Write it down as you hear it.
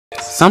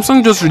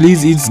Samsung just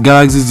released its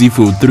Galaxy Z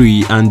Fold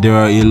 3 and there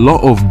are a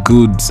lot of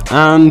goods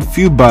and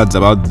few bads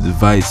about the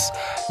device.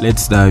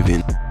 Let's dive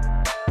in.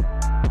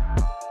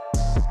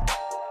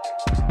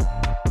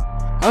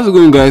 How's it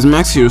going, guys?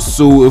 Max here.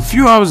 So a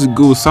few hours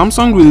ago,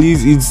 Samsung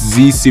released its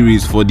Z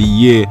series for the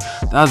year.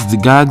 That's the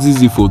Galaxy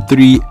Z Fold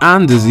 3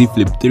 and the Z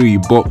Flip 3,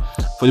 but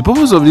for the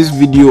purpose of this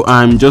video,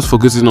 I'm just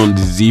focusing on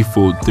the Z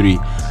Fold 3.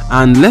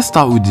 And let's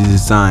start with the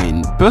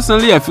design.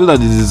 Personally, I feel that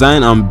the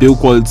design and build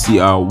quality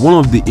are one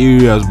of the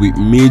areas with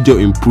major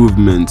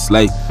improvements.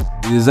 Like,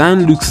 the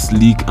design looks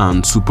sleek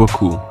and super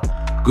cool.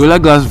 Gorilla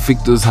Glass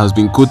Victus has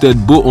been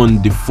coated both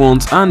on the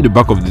front and the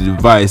back of the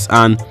device,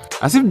 and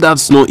as if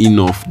that's not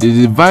enough,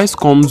 the device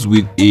comes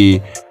with a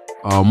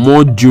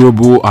more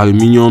durable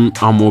aluminium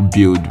armor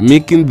build,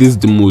 making this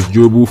the most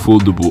durable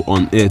foldable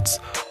on earth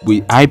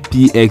with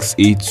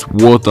IPX8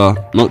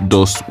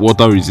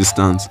 water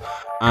resistance.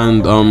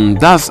 And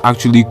that's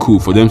actually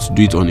cool for them to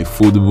do it on a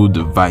foldable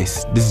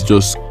device. This is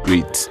just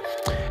great.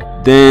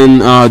 Then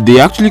they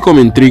actually come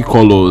in 3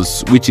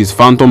 colors, which is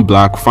Phantom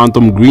Black,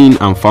 Phantom Green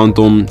and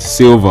Phantom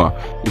Silver.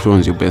 Which one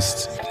is your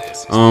best?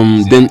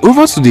 Then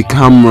over to the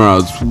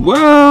cameras.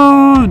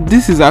 Well,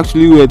 this is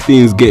actually where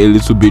things get a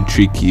little bit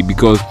tricky,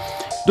 because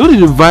though the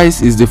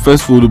device is the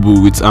first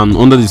foldable with an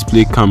under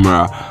display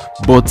camera,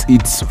 but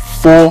it's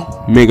 4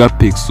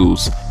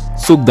 megapixels.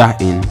 Soak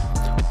that in.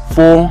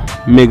 4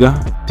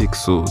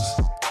 megapixels.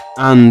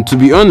 And to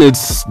be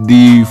honest,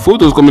 the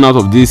photos coming out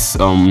of this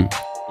under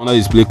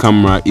display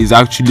camera is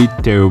actually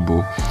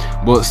terrible,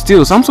 but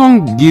still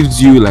Samsung gives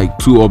you like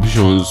 2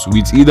 options,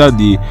 with either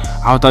the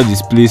outer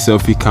display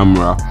selfie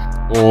camera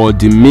or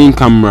the main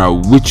camera,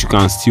 which you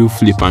can still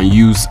flip and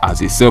use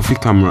as a selfie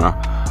camera.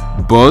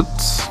 But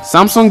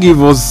Samsung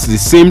gave us the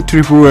same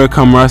triple rear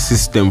camera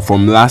system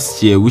from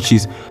last year, which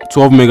is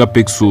 12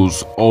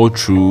 megapixels all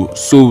through.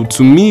 So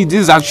to me,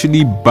 this is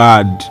actually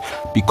bad,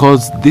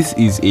 because this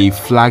is a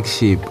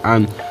flagship,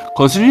 and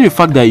considering the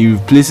fact that you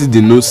replaced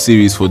the Note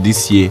series for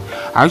this year,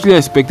 I actually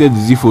expected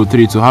the Z Fold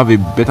 3 to have a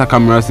better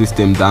camera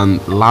system than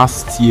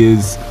last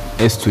year's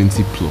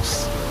S20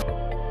 Plus.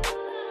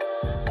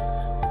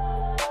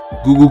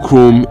 Google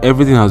Chrome,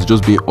 everything has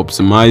just been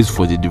optimized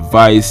for the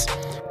device.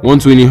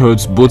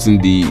 120Hz both on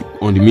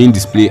the main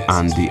display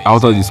and the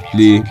outer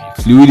display.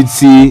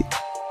 Fluidity,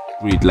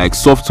 great. Like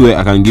software,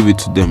 I can give it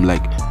to them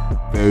like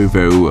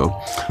very well.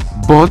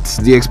 But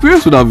the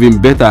experience would have been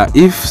better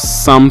if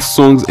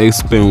Samsung's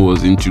S Pen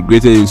was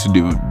integrated into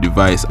the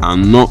device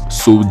and not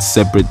sold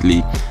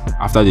separately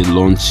after the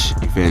launch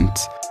event.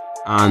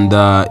 And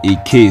a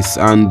case.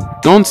 And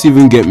don't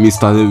even get me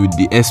started with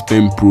the S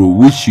Pen Pro,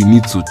 which you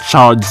need to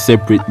charge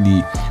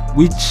separately,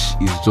 which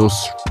is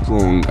just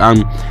wrong.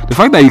 And the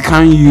fact that you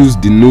can't use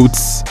the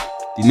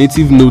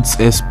native Notes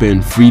S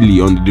Pen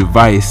freely on the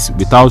device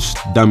without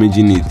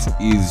damaging it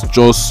is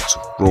just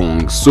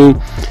wrong. So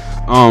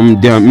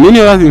there are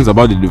many other things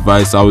about the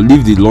device. I will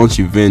leave the launch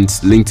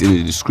event linked in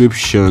the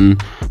description,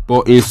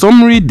 but in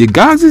summary, the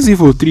Galaxy Z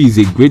Fold 3 is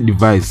a great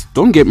device,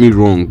 don't get me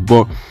wrong,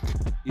 but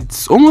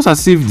it's almost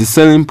as if the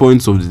selling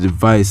points of the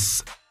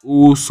device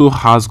also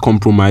has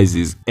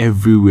compromises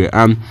everywhere.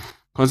 And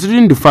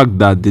considering the fact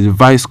that the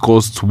device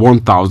costs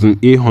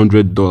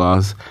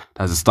 $1,800,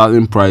 that's the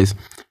starting price,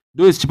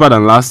 though it's cheaper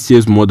than last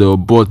year's model,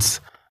 but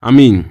I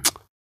mean,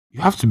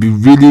 you have to be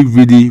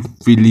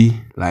really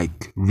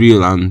like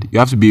real, and you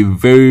have to be a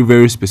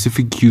very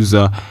specific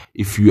user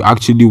if you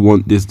actually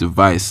want this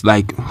device.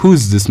 Like, who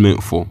is this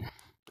meant for?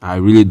 I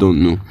really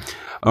don't know.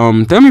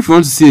 Tell me if you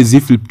want to see a Z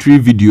Flip 3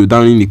 video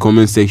down in the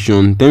comment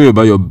section. Tell me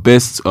about your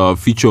best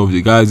feature of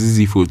the Galaxy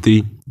Z Fold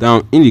 3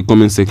 down in the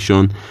comment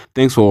section.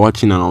 Thanks for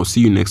watching, and I'll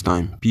see you next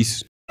time.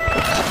 Peace.